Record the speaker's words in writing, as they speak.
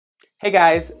Hey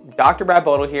guys, Dr.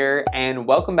 Bodle here, and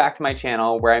welcome back to my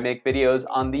channel where I make videos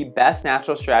on the best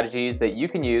natural strategies that you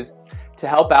can use to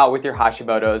help out with your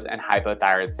Hashimoto's and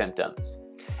hypothyroid symptoms.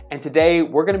 And today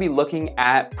we're going to be looking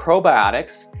at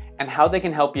probiotics and how they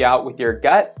can help you out with your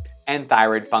gut and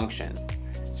thyroid function.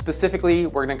 Specifically,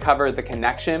 we're going to cover the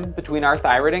connection between our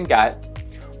thyroid and gut.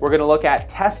 We're going to look at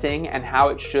testing and how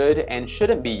it should and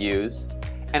shouldn't be used.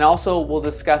 And also we'll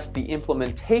discuss the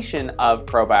implementation of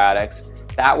probiotics.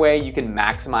 That way you can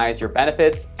maximize your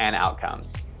benefits and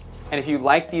outcomes. And if you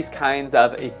like these kinds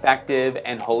of effective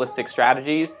and holistic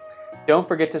strategies, don't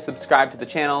forget to subscribe to the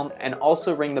channel and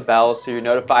also ring the bell so you're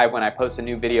notified when I post a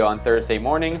new video on Thursday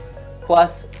mornings.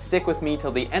 Plus, stick with me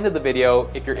till the end of the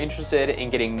video if you're interested in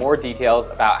getting more details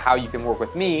about how you can work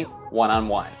with me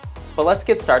one-on-one. But let's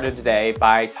get started today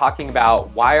by talking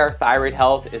about why our thyroid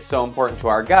health is so important to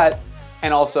our gut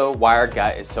and also why our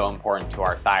gut is so important to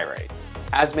our thyroid.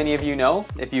 As many of you know,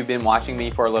 if you've been watching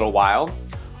me for a little while,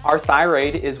 our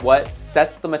thyroid is what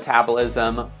sets the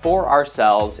metabolism for our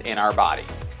cells in our body.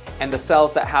 And the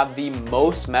cells that have the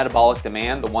most metabolic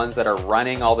demand, the ones that are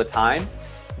running all the time,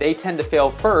 they tend to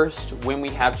fail first when we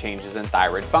have changes in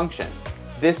thyroid function.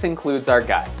 This includes our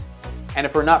gut. And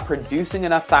if we're not producing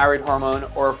enough thyroid hormone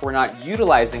or if we're not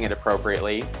utilizing it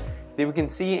appropriately, then we can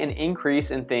see an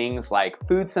increase in things like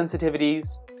food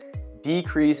sensitivities,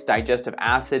 decreased digestive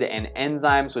acid and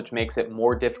enzymes, which makes it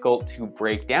more difficult to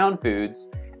break down foods,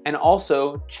 and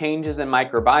also changes in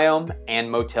microbiome and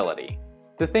motility.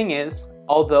 The thing is,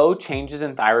 although changes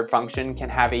in thyroid function can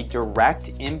have a direct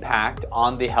impact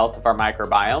on the health of our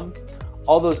microbiome,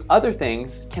 all those other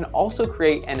things can also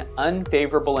create an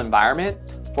unfavorable environment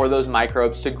for those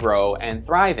microbes to grow and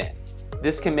thrive in.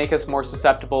 This can make us more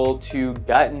susceptible to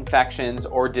gut infections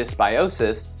or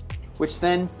dysbiosis, which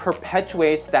then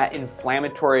perpetuates that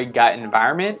inflammatory gut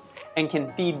environment and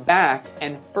can feed back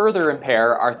and further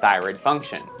impair our thyroid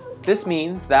function. This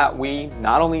means that we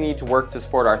not only need to work to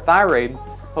support our thyroid,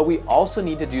 but we also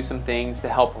need to do some things to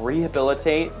help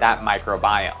rehabilitate that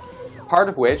microbiome, part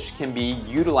of which can be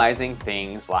utilizing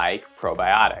things like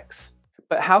probiotics.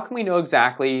 But how can we know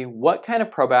exactly what kind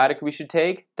of probiotic we should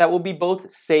take that will be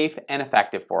both safe and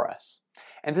effective for us?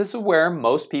 And this is where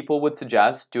most people would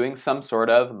suggest doing some sort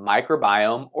of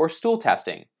microbiome or stool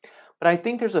testing. But I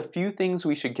think there's a few things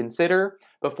we should consider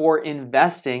before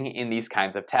investing in these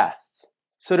kinds of tests.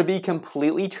 So to be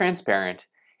completely transparent,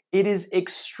 it is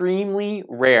extremely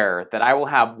rare that I will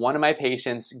have one of my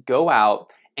patients go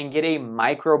out and get a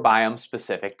microbiome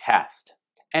specific test.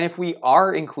 And if we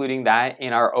are including that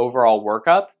in our overall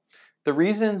workup, the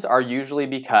reasons are usually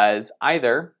because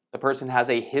either the person has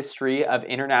a history of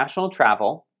international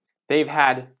travel, they've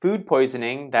had food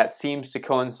poisoning that seems to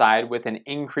coincide with an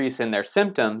increase in their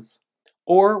symptoms,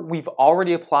 or we've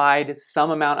already applied some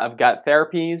amount of gut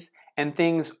therapies and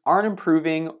things aren't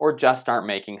improving or just aren't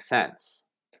making sense.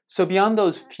 So beyond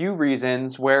those few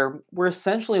reasons where we're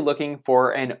essentially looking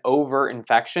for an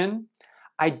over-infection,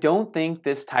 I don't think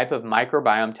this type of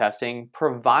microbiome testing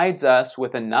provides us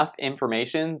with enough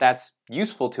information that's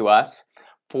useful to us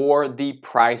for the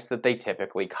price that they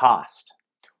typically cost.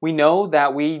 We know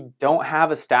that we don't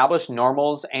have established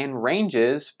normals and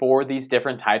ranges for these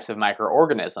different types of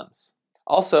microorganisms.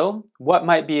 Also, what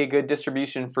might be a good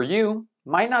distribution for you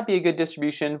might not be a good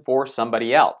distribution for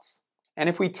somebody else. And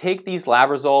if we take these lab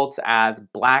results as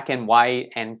black and white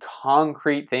and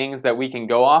concrete things that we can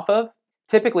go off of,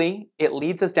 typically it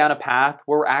leads us down a path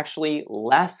where we're actually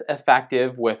less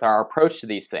effective with our approach to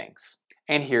these things.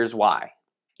 And here's why.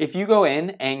 If you go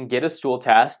in and get a stool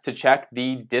test to check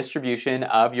the distribution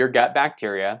of your gut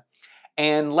bacteria,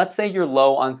 and let's say you're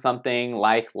low on something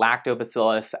like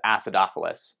Lactobacillus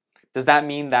acidophilus, does that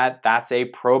mean that that's a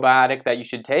probiotic that you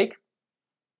should take?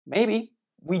 Maybe.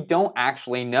 We don't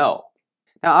actually know.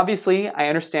 Now, obviously, I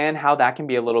understand how that can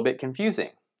be a little bit confusing.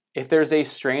 If there's a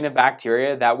strain of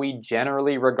bacteria that we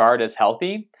generally regard as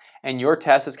healthy, and your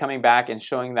test is coming back and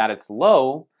showing that it's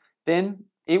low, then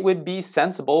it would be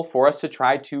sensible for us to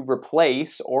try to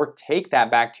replace or take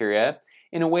that bacteria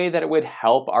in a way that it would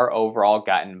help our overall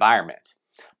gut environment.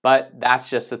 But that's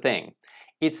just the thing.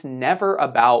 It's never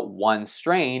about one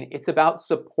strain, it's about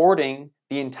supporting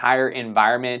the entire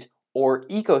environment or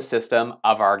ecosystem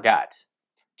of our gut.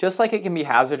 Just like it can be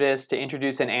hazardous to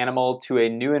introduce an animal to a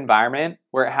new environment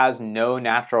where it has no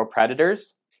natural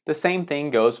predators, the same thing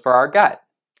goes for our gut.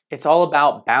 It's all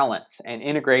about balance and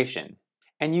integration.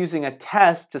 And using a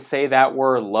test to say that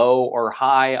we're low or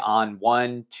high on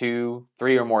 1, 2,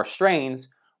 3 or more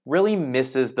strains really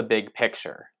misses the big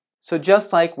picture. So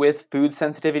just like with food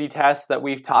sensitivity tests that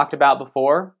we've talked about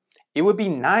before, it would be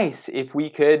nice if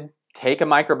we could take a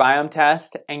microbiome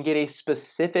test, and get a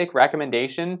specific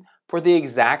recommendation for the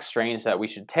exact strains that we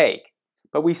should take.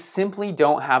 But we simply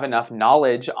don't have enough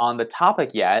knowledge on the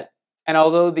topic yet, and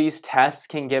although these tests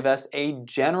can give us a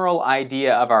general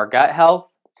idea of our gut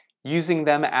health, using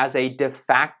them as a de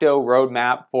facto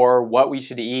roadmap for what we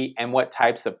should eat and what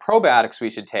types of probiotics we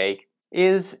should take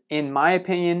is, in my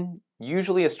opinion,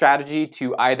 usually a strategy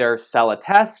to either sell a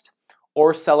test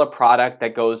or sell a product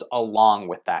that goes along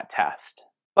with that test.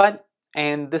 But,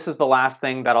 and this is the last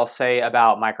thing that I'll say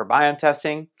about microbiome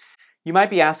testing, you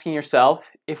might be asking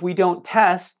yourself, if we don't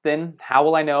test, then how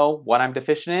will I know what I'm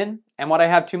deficient in and what I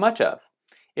have too much of?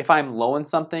 If I'm low in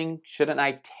something, shouldn't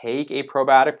I take a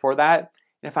probiotic for that?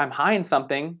 And if I'm high in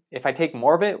something, if I take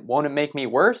more of it, won't it make me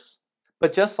worse?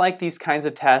 But just like these kinds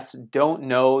of tests don't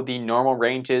know the normal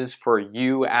ranges for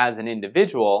you as an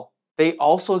individual, they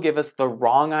also give us the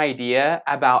wrong idea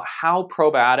about how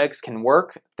probiotics can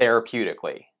work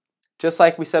therapeutically. Just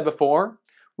like we said before,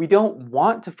 we don't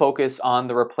want to focus on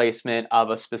the replacement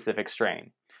of a specific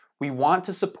strain. We want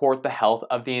to support the health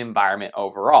of the environment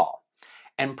overall.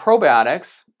 And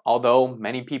probiotics, although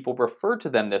many people refer to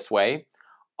them this way,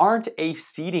 aren't a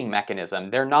seeding mechanism.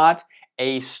 They're not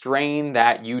a strain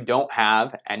that you don't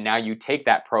have and now you take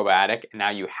that probiotic and now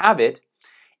you have it.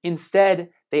 Instead,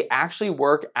 they actually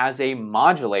work as a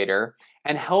modulator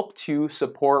and help to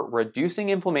support reducing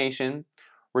inflammation,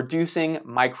 reducing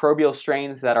microbial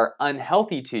strains that are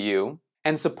unhealthy to you,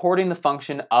 and supporting the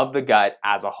function of the gut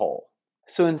as a whole.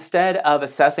 So instead of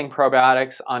assessing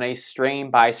probiotics on a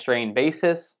strain-by-strain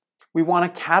basis, we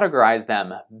want to categorize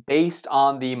them based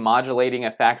on the modulating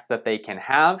effects that they can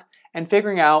have and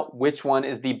figuring out which one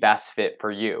is the best fit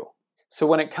for you. So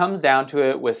when it comes down to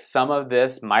it with some of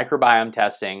this microbiome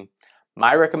testing,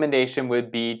 my recommendation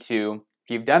would be to, if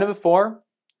you've done it before,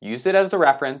 use it as a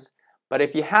reference, but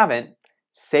if you haven't,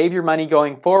 save your money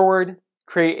going forward,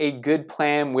 create a good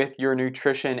plan with your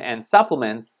nutrition and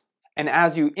supplements, and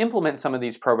as you implement some of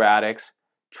these probiotics,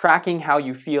 tracking how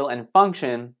you feel and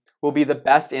function will be the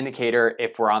best indicator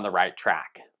if we're on the right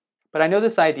track. But I know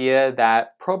this idea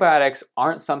that probiotics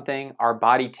aren't something our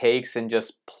body takes and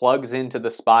just plugs into the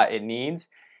spot it needs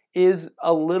is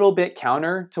a little bit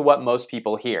counter to what most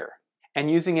people hear.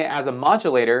 And using it as a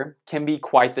modulator can be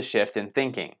quite the shift in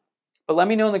thinking. But let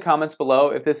me know in the comments below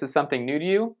if this is something new to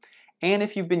you and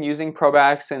if you've been using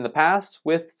probiotics in the past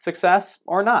with success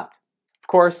or not. Of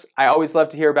course, I always love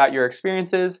to hear about your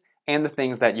experiences and the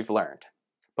things that you've learned.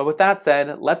 But with that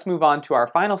said, let's move on to our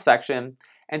final section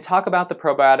and talk about the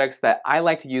probiotics that I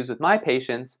like to use with my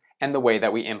patients and the way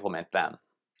that we implement them.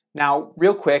 Now,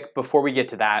 real quick, before we get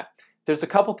to that, there's a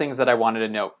couple things that I wanted to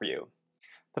note for you.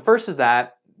 The first is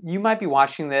that you might be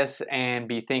watching this and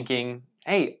be thinking,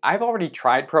 hey, I've already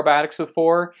tried probiotics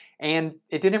before and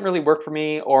it didn't really work for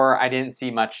me or I didn't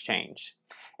see much change.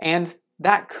 And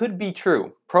that could be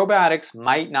true. Probiotics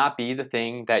might not be the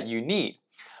thing that you need.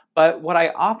 But what I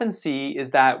often see is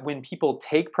that when people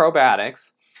take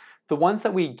probiotics, the ones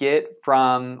that we get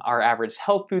from our average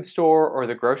health food store or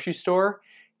the grocery store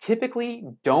typically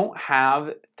don't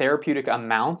have therapeutic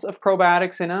amounts of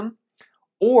probiotics in them,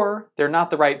 or they're not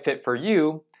the right fit for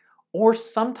you, or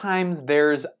sometimes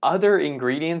there's other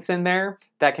ingredients in there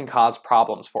that can cause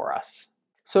problems for us.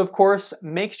 So of course,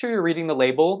 make sure you're reading the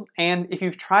label, and if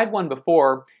you've tried one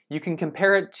before, you can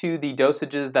compare it to the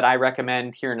dosages that I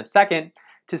recommend here in a second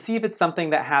to see if it's something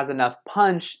that has enough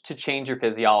punch to change your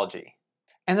physiology.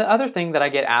 And the other thing that I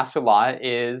get asked a lot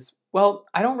is, well,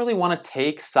 I don't really want to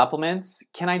take supplements.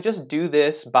 Can I just do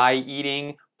this by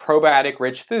eating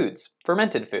probiotic-rich foods,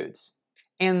 fermented foods?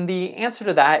 And the answer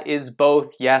to that is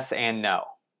both yes and no.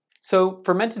 So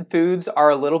fermented foods are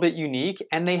a little bit unique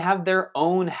and they have their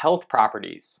own health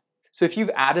properties. So if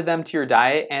you've added them to your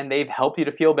diet and they've helped you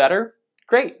to feel better,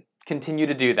 great, continue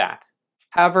to do that.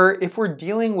 However, if we're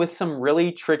dealing with some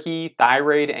really tricky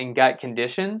thyroid and gut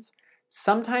conditions,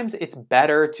 sometimes it's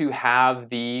better to have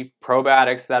the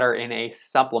probiotics that are in a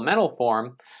supplemental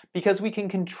form because we can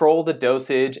control the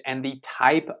dosage and the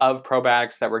type of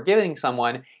probiotics that we're giving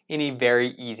someone in a very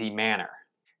easy manner.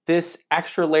 This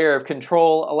extra layer of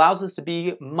control allows us to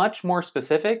be much more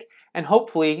specific and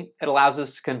hopefully it allows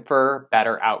us to confer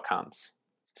better outcomes.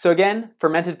 So again,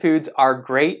 fermented foods are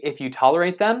great if you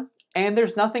tolerate them, and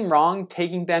there's nothing wrong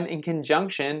taking them in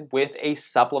conjunction with a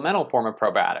supplemental form of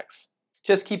probiotics.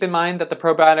 Just keep in mind that the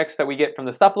probiotics that we get from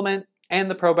the supplement and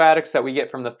the probiotics that we get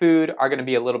from the food are going to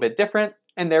be a little bit different,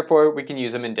 and therefore we can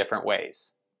use them in different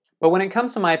ways. But when it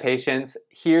comes to my patients,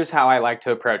 here's how I like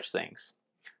to approach things.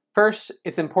 First,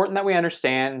 it's important that we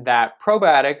understand that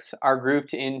probiotics are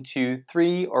grouped into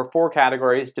 3 or 4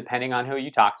 categories depending on who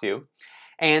you talk to.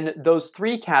 And those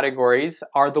three categories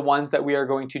are the ones that we are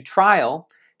going to trial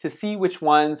to see which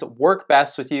ones work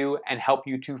best with you and help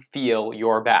you to feel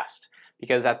your best.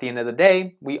 Because at the end of the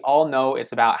day, we all know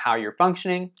it's about how you're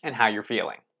functioning and how you're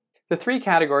feeling. The three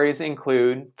categories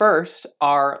include, first,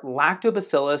 our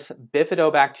Lactobacillus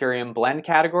bifidobacterium blend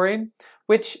category,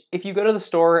 which if you go to the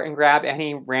store and grab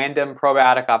any random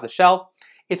probiotic off the shelf,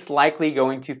 it's likely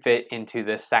going to fit into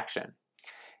this section.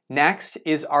 Next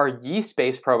is our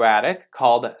yeast-based probiotic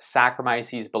called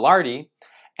Saccharomyces boulardii,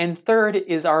 and third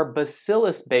is our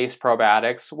bacillus-based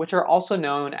probiotics, which are also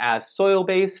known as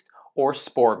soil-based or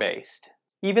spore-based.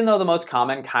 Even though the most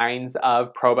common kinds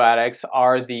of probiotics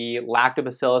are the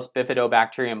Lactobacillus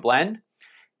bifidobacterium blend,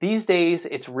 these days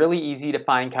it's really easy to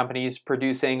find companies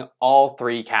producing all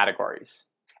three categories.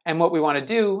 And what we want to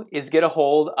do is get a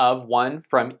hold of one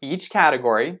from each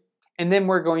category, and then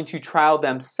we're going to trial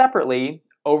them separately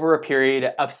over a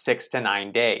period of 6 to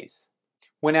 9 days.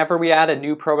 Whenever we add a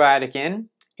new probiotic in,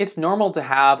 it's normal to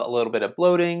have a little bit of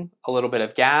bloating, a little bit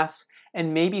of gas,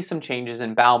 and maybe some changes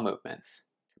in bowel movements.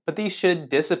 But these should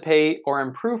dissipate or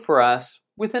improve for us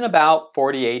within about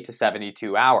 48 to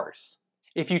 72 hours.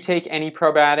 If you take any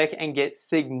probiotic and get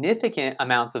significant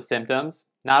amounts of symptoms,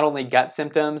 not only gut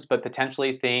symptoms, but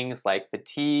potentially things like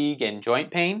fatigue and joint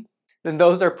pain, then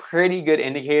those are pretty good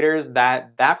indicators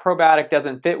that that probiotic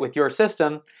doesn't fit with your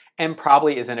system and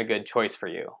probably isn't a good choice for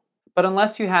you. But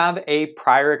unless you have a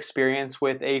prior experience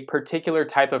with a particular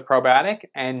type of probiotic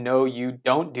and know you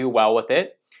don't do well with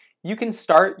it, you can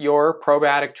start your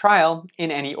probiotic trial in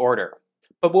any order.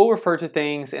 But we'll refer to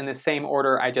things in the same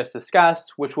order I just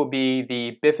discussed, which will be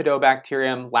the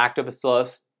Bifidobacterium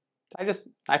lactobacillus.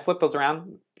 I flip those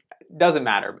around. Doesn't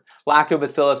matter.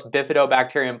 Lactobacillus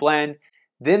bifidobacterium blend,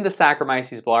 then the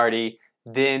Saccharomyces boulardii,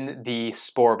 then the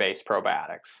spore-based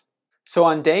probiotics. So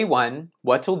on day one,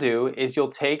 what you'll do is you'll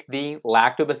take the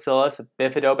Lactobacillus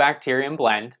bifidobacterium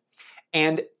blend,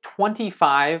 and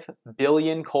 25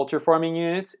 billion culture forming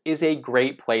units is a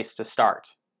great place to start.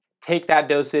 Take that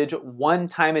dosage one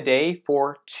time a day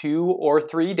for 2 or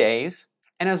 3 days,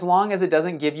 and as long as it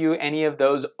doesn't give you any of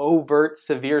those overt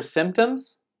severe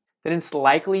symptoms, then it's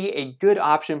likely a good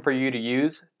option for you to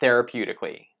use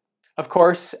therapeutically. Of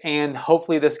course, and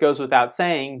hopefully this goes without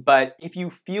saying, but if you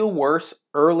feel worse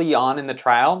early on in the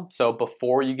trial, so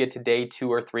before you get to day 2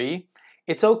 or 3,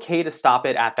 it's okay to stop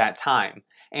it at that time.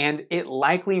 And it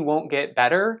likely won't get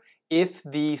better if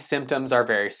the symptoms are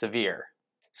very severe.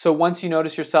 So once you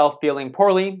notice yourself feeling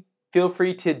poorly, feel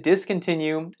free to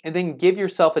discontinue and then give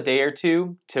yourself a day or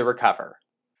two to recover.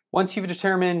 Once you've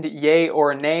determined yay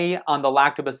or nay on the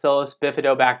Lactobacillus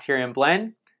bifidobacterium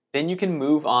blend, then you can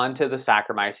move on to the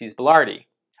Saccharomyces boulardii.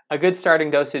 A good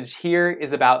starting dosage here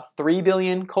is about 3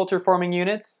 billion culture forming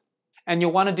units, and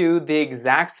you'll want to do the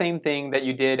exact same thing that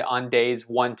you did on days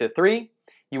 1 to 3.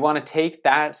 You want to take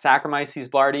that Saccharomyces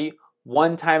boulardii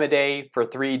one time a day for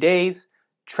 3 days,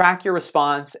 track your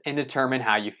response, and determine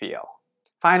how you feel.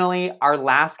 Finally, our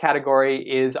last category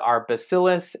is our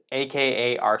bacillus,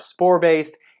 aka our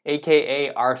spore-based,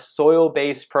 aka our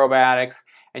soil-based probiotics,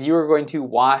 and you are going to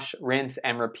wash, rinse,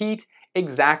 and repeat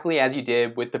exactly as you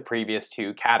did with the previous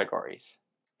two categories.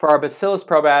 For our bacillus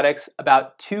probiotics,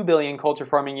 about 2 billion culture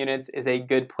forming units is a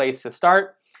good place to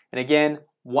start, and again,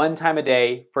 one time a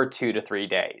day for 2 to 3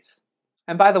 days.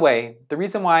 And by the way, the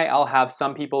reason why I'll have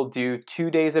some people do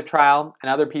 2 days of trial and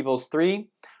other people's 3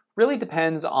 really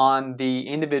depends on the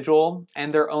individual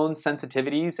and their own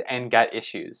sensitivities and gut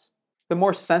issues. The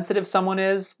more sensitive someone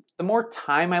is, the more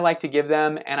time I like to give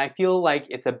them, and I feel like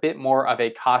it's a bit more of a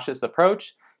cautious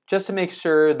approach just to make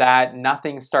sure that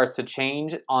nothing starts to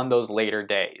change on those later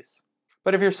days.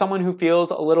 But if you're someone who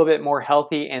feels a little bit more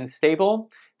healthy and stable,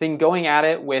 then going at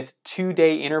it with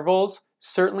 2-day intervals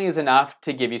certainly is enough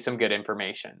to give you some good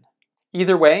information.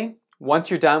 Either way, once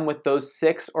you're done with those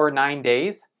 6 or 9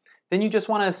 days, then you just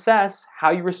want to assess how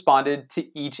you responded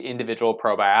to each individual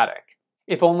probiotic.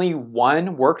 If only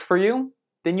one worked for you,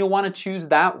 then you'll want to choose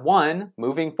that one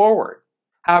moving forward.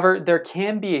 However, there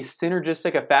can be a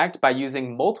synergistic effect by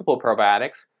using multiple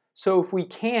probiotics, so if we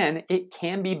can, it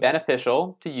can be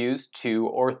beneficial to use 2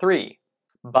 or 3.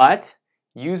 But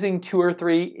using 2 or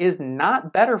 3 is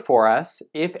not better for us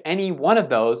if any one of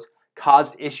those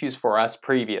caused issues for us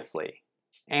previously.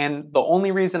 And the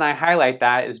only reason I highlight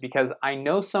that is because I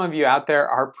know some of you out there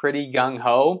are pretty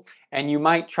gung-ho, and you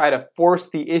might try to force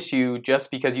the issue just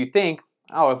because you think,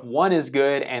 oh, if 1 is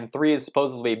good and 3 is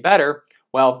supposedly better,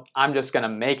 well, I'm just gonna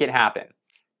make it happen.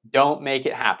 Don't make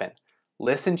it happen.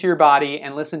 Listen to your body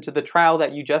and listen to the trial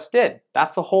that you just did.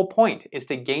 That's the whole point, is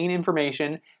to gain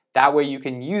information. That way you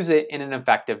can use it in an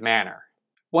effective manner.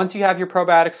 Once you have your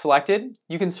probiotics selected,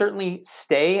 you can certainly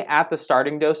stay at the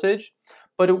starting dosage,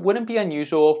 but it wouldn't be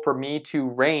unusual for me to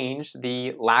range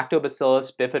the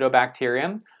Lactobacillus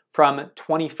bifidobacterium from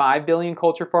 25 billion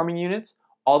culture forming units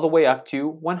all the way up to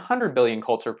 100 billion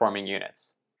culture forming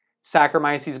units.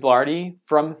 Saccharomyces boulardii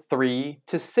from 3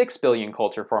 to 6 billion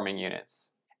culture forming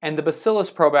units, and the Bacillus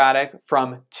probiotic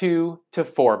from 2 to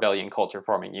 4 billion culture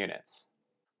forming units.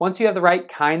 Once you have the right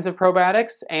kinds of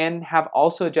probiotics and have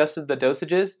also adjusted the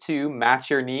dosages to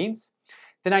match your needs,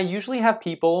 then I usually have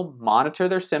people monitor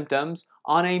their symptoms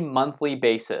on a monthly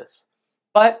basis.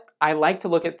 But I like to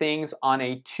look at things on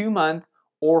a 2-month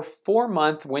or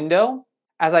 4-month window,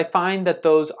 as I find that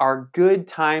those are good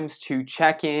times to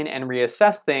check in and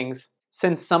reassess things,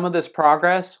 since some of this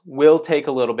progress will take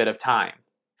a little bit of time.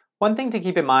 One thing to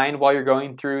keep in mind while you're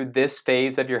going through this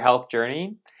phase of your health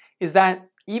journey is that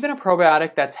even a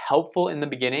probiotic that's helpful in the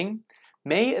beginning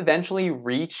may eventually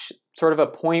reach sort of a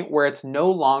point where it's no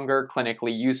longer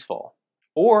clinically useful,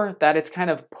 or that it's kind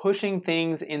of pushing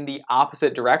things in the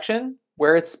opposite direction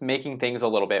where it's making things a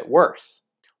little bit worse.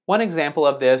 One example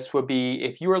of this would be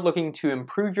if you are looking to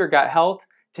improve your gut health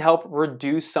to help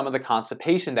reduce some of the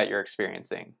constipation that you're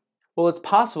experiencing. Well, it's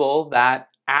possible that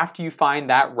after you find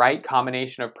that right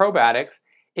combination of probiotics,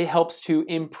 it helps to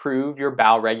improve your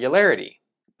bowel regularity.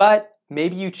 But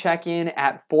maybe you check in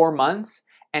at 4 months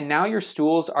and now your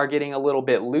stools are getting a little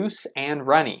bit loose and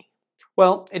runny.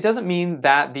 Well, it doesn't mean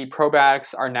that the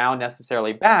probiotics are now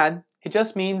necessarily bad, it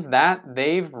just means that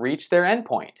they've reached their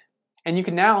endpoint. And you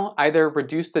can now either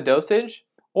reduce the dosage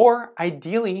or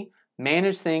ideally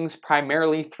manage things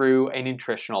primarily through a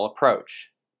nutritional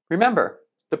approach. Remember,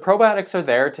 the probiotics are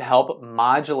there to help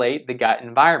modulate the gut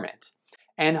environment.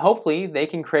 And hopefully they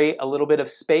can create a little bit of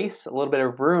space, a little bit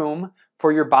of room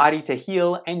for your body to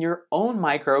heal and your own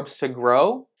microbes to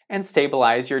grow and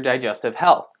stabilize your digestive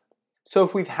health. So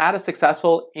if we've had a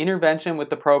successful intervention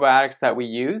with the probiotics that we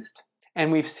used, and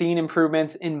we've seen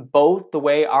improvements in both the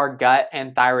way our gut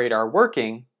and thyroid are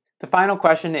working, the final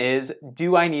question is,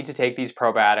 do I need to take these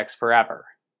probiotics forever?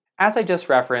 As I just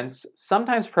referenced,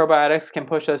 sometimes probiotics can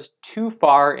push us too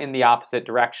far in the opposite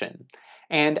direction.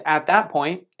 And at that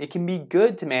point, it can be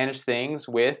good to manage things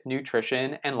with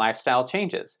nutrition and lifestyle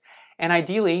changes. And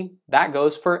ideally, that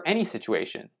goes for any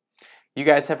situation. You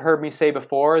guys have heard me say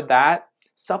before that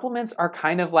supplements are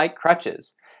kind of like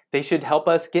crutches. They should help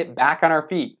us get back on our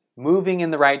feet, moving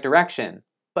in the right direction,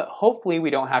 but hopefully we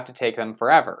don't have to take them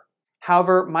forever.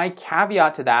 However, my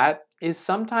caveat to that is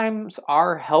sometimes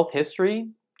our health history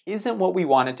isn't what we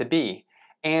want it to be,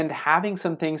 and having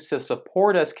some things to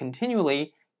support us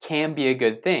continually can be a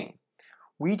good thing.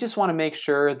 We just want to make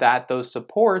sure that those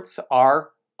supports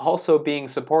are also being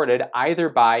supported either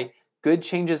by good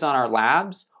changes on our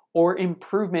labs or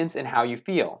improvements in how you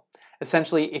feel.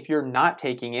 Essentially, if you're not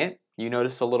taking it, you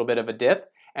notice a little bit of a dip,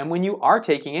 and when you are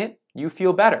taking it, you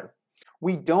feel better.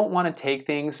 We don't want to take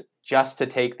things just to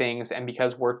take things and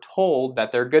because we're told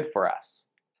that they're good for us.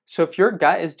 So if your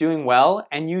gut is doing well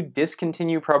and you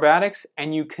discontinue probiotics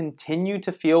and you continue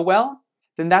to feel well,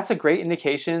 then that's a great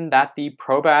indication that the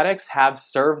probiotics have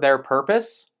served their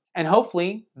purpose, and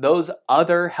hopefully those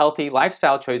other healthy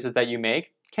lifestyle choices that you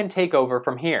make can take over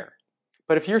from here.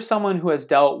 But if you're someone who has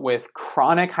dealt with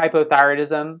chronic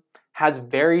hypothyroidism, has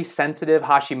very sensitive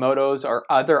Hashimoto's or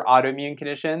other autoimmune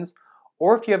conditions,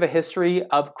 or if you have a history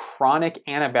of chronic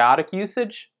antibiotic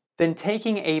usage, then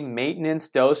taking a maintenance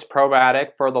dose probiotic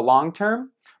for the long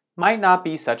term might not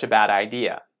be such a bad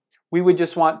idea. We would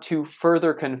just want to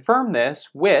further confirm this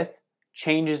with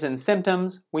changes in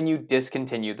symptoms when you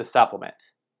discontinue the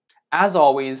supplement. As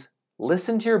always,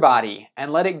 listen to your body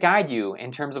and let it guide you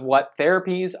in terms of what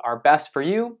therapies are best for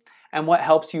you and what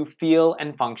helps you feel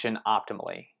and function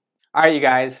optimally. All right, you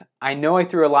guys, I know I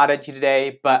threw a lot at you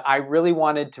today, but I really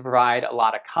wanted to provide a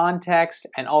lot of context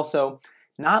and also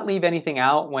not leave anything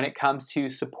out when it comes to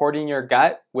supporting your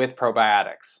gut with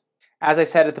probiotics. As I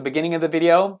said at the beginning of the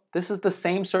video, this is the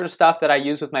same sort of stuff that I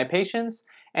use with my patients,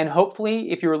 and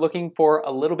hopefully if you're looking for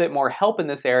a little bit more help in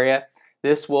this area,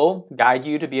 this will guide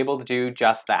you to be able to do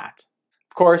just that.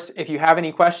 Of course, if you have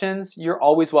any questions, you're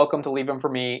always welcome to leave them for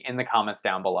me in the comments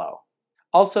down below.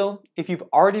 Also, if you've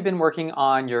already been working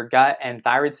on your gut and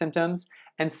thyroid symptoms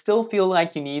and still feel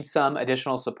like you need some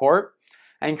additional support,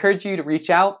 I encourage you to reach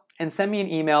out and send me an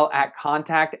email at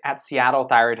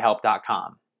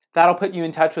contact@seattlethyroidhelp.com. That'll put you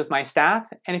in touch with my staff,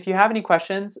 and if you have any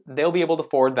questions, they'll be able to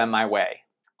forward them my way.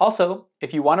 Also,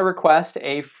 if you want to request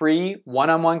a free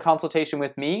one-on-one consultation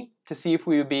with me to see if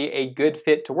we would be a good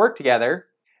fit to work together,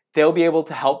 they'll be able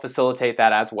to help facilitate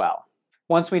that as well.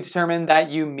 Once we determine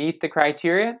that you meet the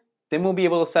criteria, then we'll be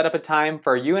able to set up a time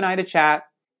for you and I to chat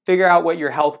figure out what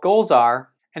your health goals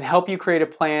are, and help you create a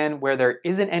plan where there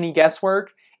isn't any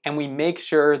guesswork and we make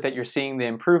sure that you're seeing the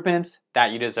improvements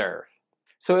that you deserve.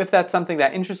 So if that's something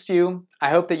that interests you, I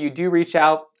hope that you do reach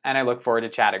out and I look forward to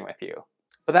chatting with you.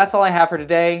 But that's all I have for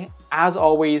today. As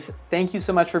always, thank you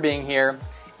so much for being here.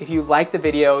 If you liked the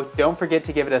video, don't forget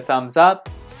to give it a thumbs up,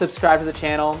 subscribe to the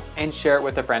channel, and share it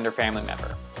with a friend or family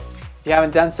member. If you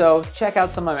haven't done so, check out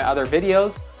some of my other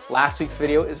videos. Last week's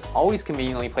video is always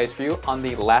conveniently placed for you on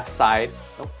the left side,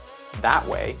 that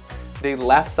way, the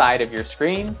left side of your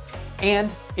screen.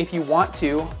 And if you want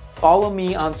to, follow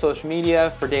me on social media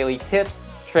for daily tips,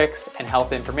 tricks, and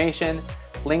health information.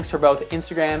 Links for both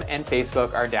Instagram and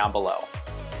Facebook are down below.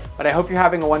 But I hope you're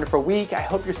having a wonderful week. I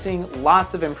hope you're seeing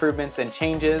lots of improvements and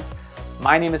changes.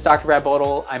 My name is Dr.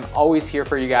 Bodle. I'm always here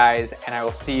for you guys, and I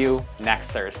will see you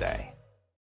next Thursday.